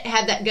can't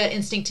have that gut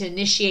instinct to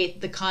initiate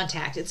the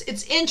contact.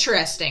 It's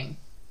interesting.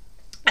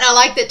 And I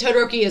like that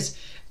Todoroki is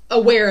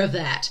aware of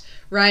that,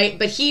 right?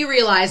 But he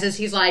realizes,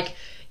 he's like,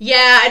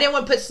 yeah, I didn't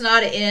want to put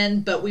Sanada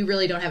in, but we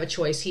really don't have a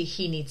choice.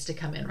 He needs to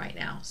come in right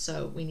now,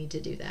 so we need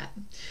to do that.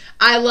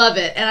 I love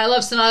it, and I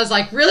love Sanada's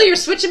like, really, you're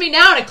switching me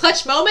now in a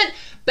clutch moment?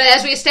 But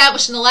as we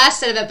established in the last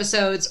set of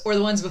episodes, or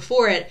the ones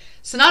before it,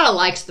 Sanada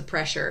likes the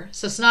pressure.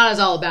 So Sanada's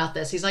all about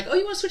this. He's like, oh,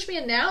 you want to switch me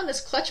in now in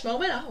this clutch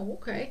moment? Oh,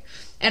 okay.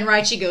 And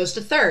Raichi goes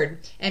to third,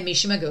 and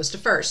Mishima goes to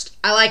first.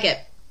 I like it.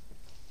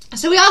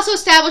 So we also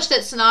established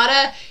that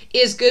Sanada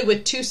is good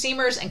with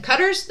two-seamers and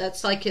cutters.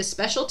 That's like his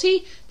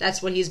specialty.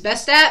 That's what he's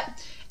best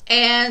at.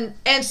 And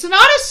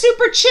Sanada's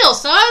super chill.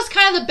 Sanada's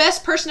kind of the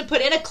best person to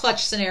put in a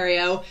clutch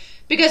scenario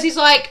because he's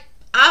like,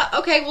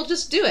 okay, we'll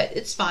just do it.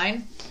 It's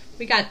fine.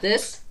 We got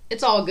this.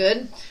 It's all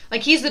good.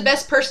 Like, he's the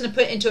best person to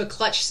put into a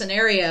clutch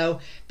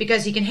scenario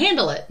because he can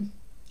handle it.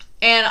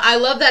 And I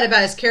love that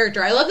about his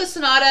character. I love that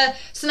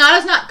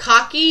Sanada's not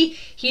cocky.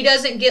 He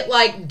doesn't get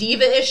like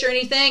diva-ish or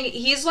anything.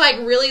 He's like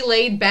really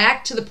laid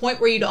back to the point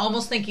where you'd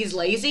almost think he's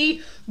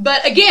lazy.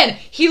 But again,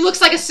 he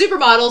looks like a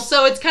supermodel,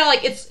 so it's kind of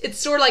like, it's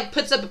sort of like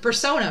puts up a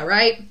persona,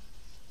 right?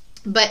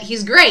 But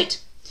he's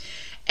great.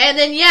 And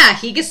then, yeah,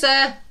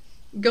 Higasa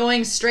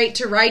going straight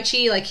to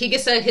Raichi. Like,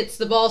 Higasa hits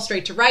the ball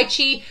straight to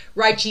Raichi.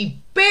 Raichi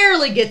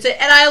barely gets it.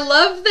 And I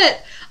love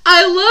that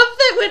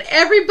when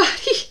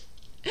everybody...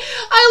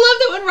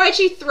 I love that when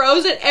Raichi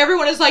throws it,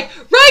 everyone is like,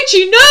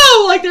 Raichi,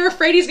 no! Like, they're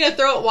afraid he's going to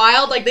throw it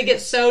wild. Like, they get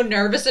so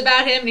nervous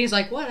about him. And he's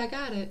like, what? I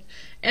got it.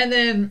 And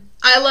then,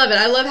 I love it.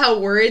 I love how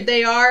worried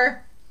they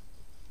are.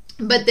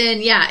 But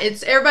then, yeah,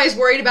 everybody's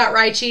worried about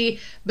Raichi.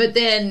 But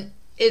then,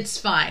 it's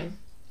fine.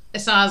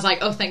 Sanada's like,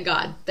 oh, thank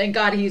God. Thank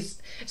God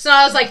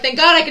Sanada's like, thank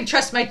God I can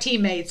trust my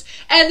teammates.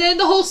 And then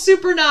the whole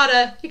Super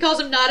Nada, he calls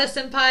him Nada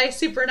Senpai,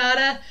 Super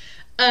Nada.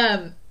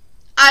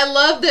 I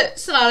love that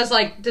Sanada's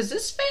like, does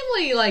this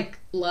family, like,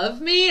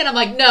 love me? And I'm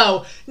like,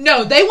 no,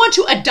 they want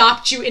to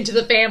adopt you into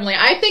the family.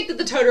 I think that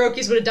the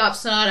Todorokis would adopt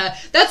Sanada.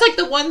 That's, like,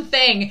 the one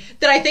thing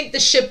that I think the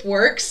ship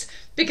works.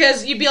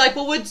 Because you'd be like,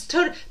 well,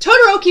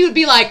 Todoroki would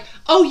be like,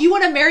 oh, you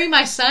want to marry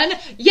my son?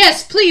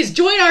 Yes, please,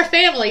 join our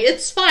family.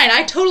 It's fine.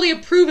 I totally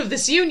approve of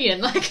this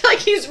union. Like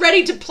he's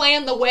ready to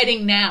plan the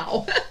wedding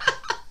now.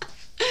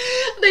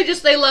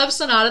 They love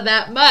Sanada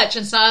that much.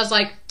 And Sanada's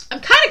like, I'm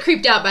kind of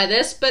creeped out by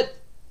this, but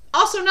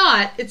also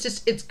not.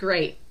 It's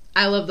great.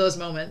 I love those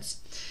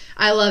moments.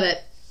 I love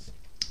it.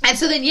 And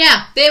so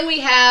then we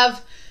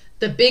have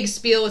the big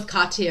spiel with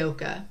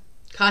Kataoka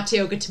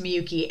to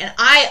Miyuki, and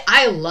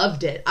I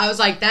loved it. I was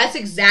like, that's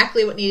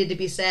exactly what needed to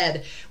be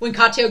said. When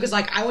Kataoka's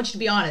like, I want you to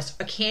be honest.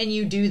 Can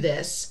you do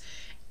this?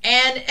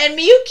 And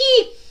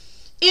Miyuki,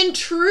 in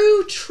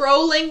true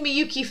trolling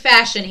Miyuki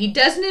fashion, he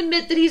doesn't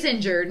admit that he's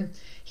injured.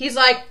 He's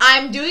like,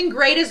 I'm doing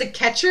great as a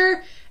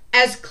catcher,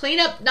 as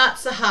cleanup not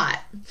so hot.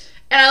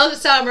 And I love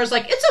that Sawamura's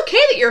like, it's okay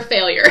that you're a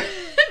failure.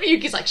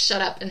 Miyuki's like,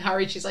 shut up. And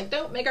Haruichi's like,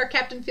 don't make our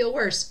captain feel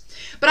worse.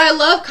 But I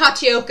love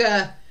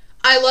Kataoka.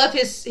 I love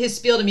his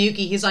spiel to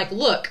Miyuki. He's like,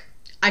 look,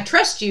 I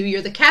trust you.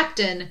 You're the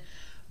captain.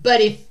 But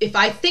if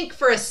I think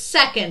for a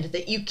second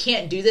that you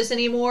can't do this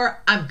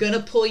anymore, I'm going to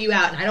pull you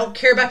out. And I don't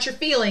care about your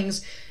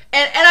feelings.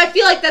 And I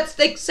feel like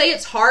they say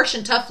it's harsh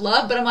and tough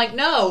love, but I'm like,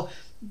 no,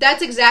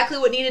 that's exactly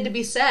what needed to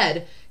be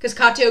said. Because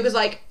Kataoka's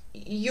like,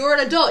 you're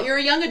an adult, you're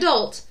a young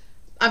adult.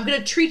 I'm going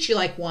to treat you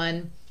like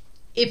one.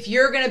 If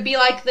you're going to be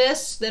like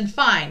this, then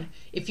fine.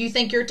 If you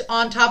think you're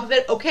on top of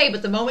it, okay,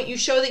 but the moment you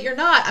show that you're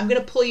not, I'm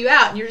going to pull you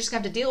out and you're just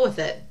going to have to deal with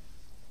it.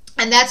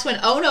 And that's when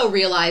Ono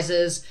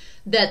realizes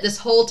that this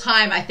whole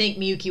time I think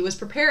Miyuki was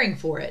preparing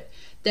for it.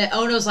 That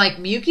Ono's like,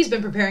 Miyuki's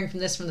been preparing for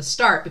this from the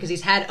start because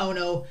he's had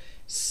Ono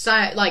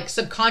like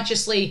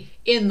subconsciously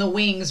in the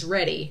wings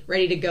ready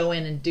to go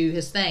in and do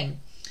his thing.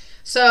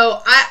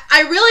 So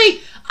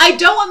I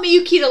don't want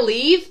Miyuki to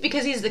leave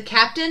because he's the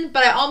captain,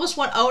 but I almost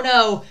want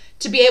Ono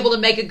to be able to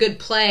make a good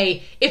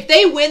play. If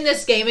they win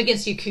this game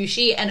against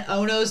Yakushi and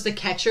Ono's the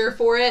catcher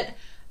for it,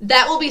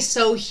 that will be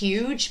so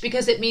huge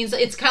because it means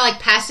it's kind of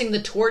like passing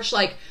the torch.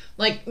 Like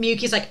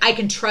Miyuki's like, I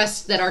can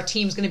trust that our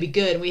team's going to be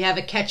good. And we have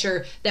a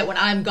catcher that when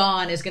I'm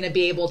gone is going to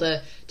be able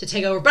to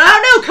take over. But I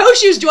don't know,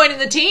 Koshu's joining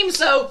the team,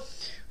 so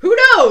who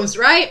knows,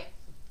 right?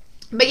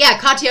 But yeah,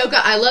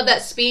 Kataoka, I love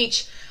that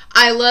speech.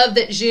 I love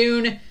that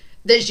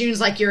June's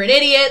like, you're an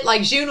idiot.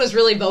 Like, June was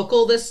really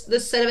vocal this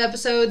set of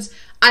episodes.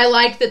 I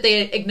like that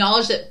they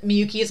acknowledge that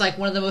Miyuki is like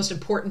one of the most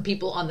important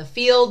people on the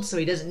field, so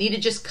he doesn't need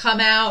to just come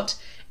out.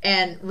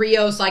 And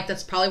Ryo's like,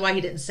 that's probably why he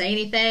didn't say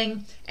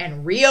anything.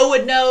 And Ryo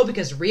would know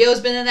because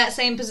Ryo's been in that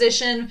same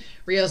position.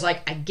 Ryo's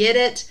like, I get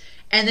it.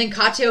 And then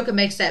Kataoka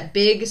makes that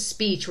big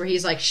speech where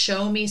he's like,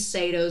 show me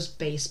Seido's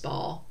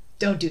baseball.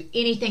 Don't do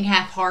anything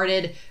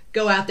half-hearted.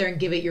 Go out there and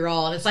give it your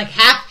all. And it's like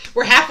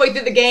we're halfway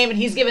through the game and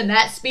he's given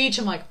that speech.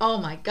 I'm like, oh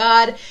my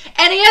God.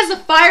 And he has the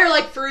fire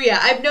like Furuya.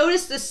 I've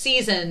noticed this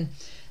season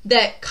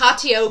that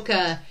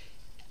Kataoka,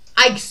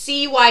 I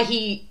see why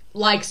he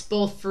likes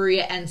both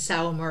Furuya and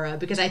Sawamura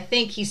because I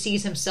think he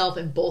sees himself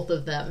in both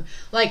of them.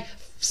 Like,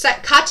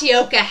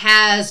 Kataoka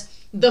has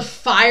the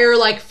fire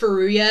like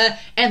Furuya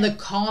and the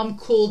calm,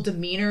 cool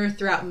demeanor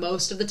throughout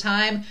most of the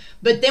time.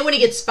 But then when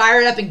he gets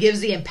fired up and gives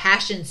the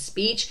impassioned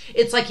speech,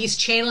 it's like he's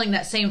channeling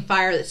that same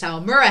fire that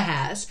Sawamura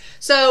has.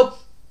 So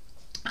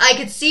I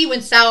could see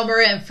when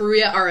Sawamura and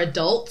Furuya are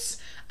adults,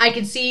 I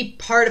can see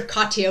part of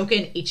Kataoka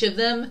in each of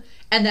them,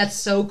 and that's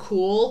so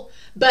cool.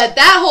 But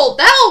that whole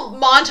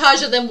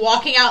montage of them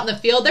walking out in the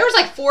field, there was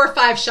like 4 or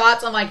 5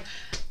 shots. I'm like,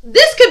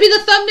 this could be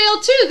the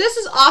thumbnail too. This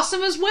is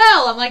awesome as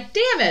well. I'm like,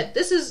 damn it,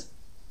 this is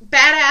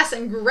badass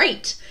and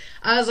great.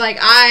 I was like,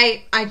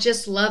 I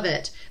just love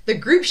it. The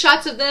group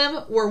shots of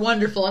them were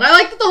wonderful. And I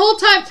liked it the whole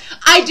time.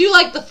 I do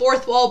like the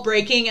fourth wall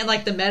breaking and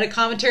like the meta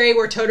commentary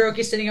where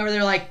Todoroki's sitting over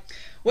there like,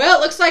 well,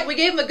 it looks like we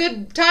gave him a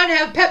good time to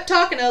have a pep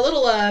talk and a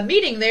little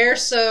meeting there,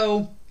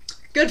 so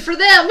good for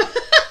them.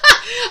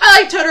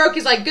 I like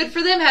Todoroki's like, good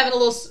for them having a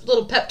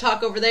little pep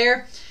talk over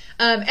there.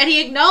 And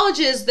he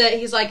acknowledges that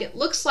he's like, it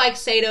looks like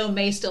Seido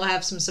may still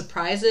have some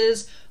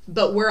surprises,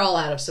 but we're all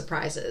out of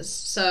surprises.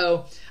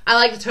 So I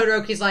like that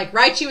Todoroki's like,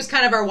 Raichi was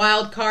kind of our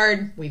wild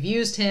card. We've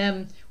used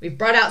him. We've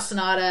brought out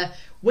Sonata.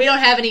 We don't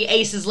have any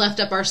aces left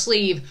up our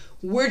sleeve.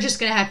 We're just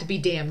going to have to be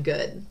damn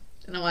good.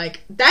 And I'm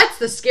like, that's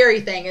the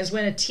scary thing is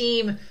when a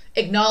team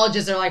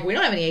acknowledges they're like, we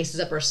don't have any aces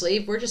up our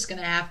sleeve. We're just going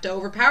to have to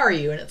overpower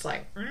you. And it's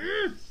like,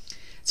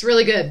 it's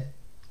really good.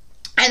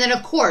 And then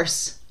of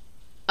course,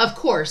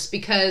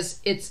 because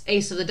it's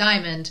Ace of the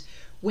Diamond,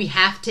 we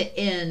have to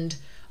end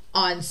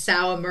on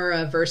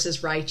Sawamura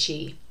versus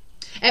Raichi.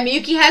 And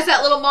Miyuki has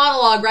that little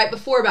monologue right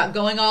before about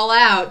going all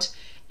out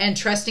and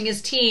trusting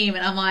his team.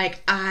 And I'm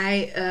like,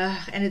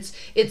 and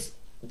it's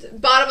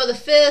bottom of the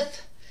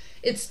 5th.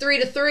 It's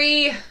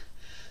 3-3.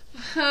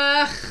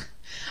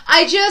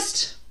 I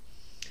just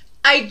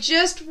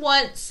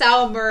want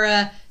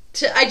Sawamura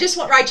I just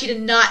want Raichi to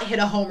not hit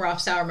a homer off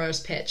Sawamura's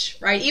pitch,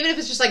 right? Even if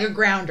it's just like a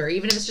grounder.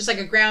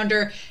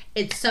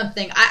 It's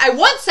something. I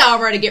want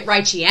Sawamura to get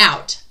Raichi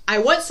out. I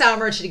want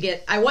Sawamura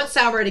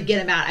to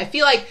get him out. I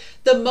feel like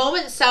the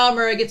moment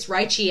Sawamura gets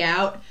Raichi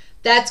out,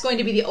 that's going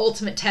to be the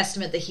ultimate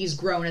testament that he's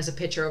grown as a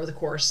pitcher over the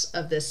course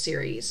of this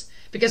series.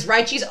 Because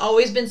Raichi's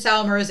always been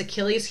Sawamura's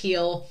Achilles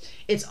heel.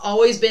 It's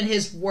always been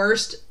his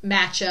worst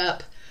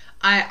matchup.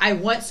 I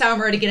want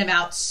Sawamura to get him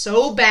out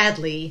so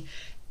badly.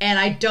 And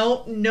I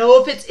don't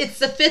know if it's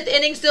the 5th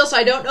inning still, so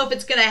I don't know if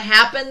it's going to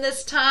happen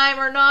this time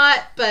or not.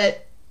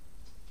 But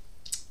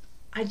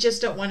I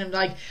just don't want him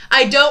to,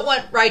 I don't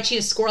want Raichi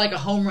to score like a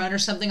home run or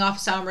something off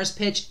Sawamura's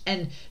pitch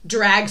and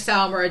drag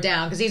Sawamura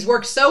down. Because he's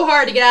worked so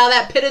hard to get out of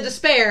that pit of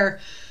despair.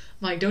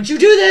 I'm like, don't you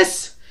do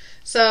this.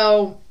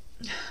 So,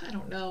 I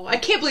don't know. I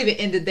can't believe it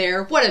ended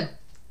there. What a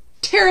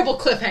terrible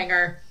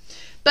cliffhanger.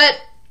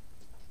 But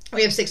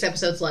we have 6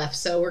 episodes left,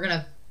 so we're going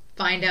to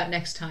find out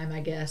next time,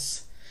 I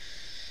guess,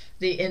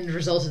 the end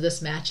result of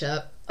this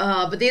matchup.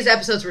 But these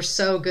episodes were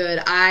so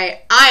good.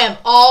 I am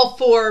all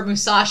for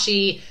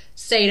Musashi,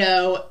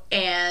 Seido,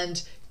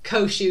 and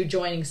Koshu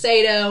joining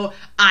Seido.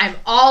 I'm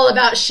all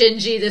about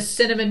Shinji, this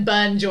cinnamon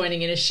bun,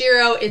 joining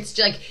Inashiro. It's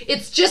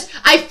just,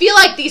 I feel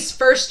like these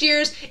first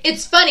years,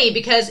 it's funny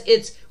because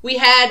we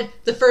had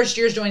the first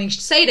years joining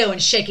Seido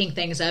and shaking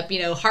things up.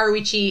 You know,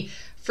 Haruichi,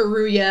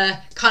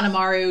 Furuya,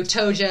 Kanemaru,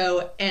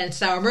 Tojo, and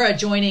Sawamura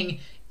joining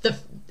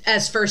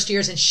as first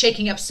years and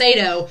shaking up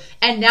Seido.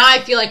 And now I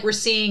feel like we're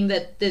seeing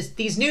that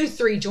these new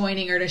 3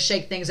 joining are to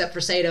shake things up for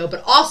Seido,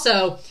 but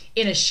also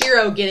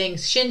Inashiro getting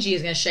Shinji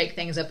is going to shake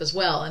things up as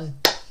well. And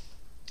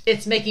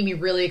it's making me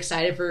really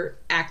excited for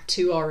Act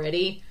 2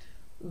 already.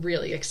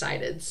 Really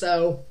excited.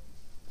 So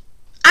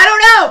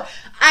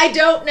I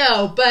don't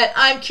know, but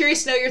I'm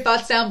curious to know your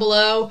thoughts down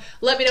below.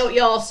 Let me know what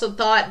y'all also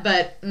thought,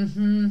 but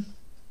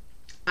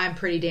I'm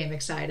pretty damn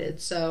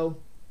excited. So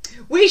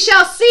we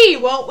shall see,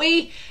 won't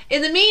we?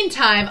 In the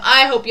meantime,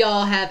 I hope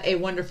y'all have a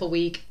wonderful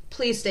week.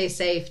 Please stay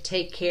safe,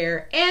 take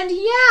care, and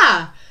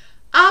yeah,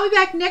 I'll be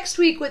back next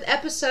week with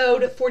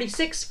episode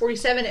 46,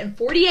 47, and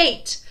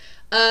 48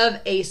 of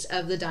Ace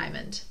of the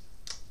Diamond.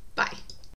 Bye.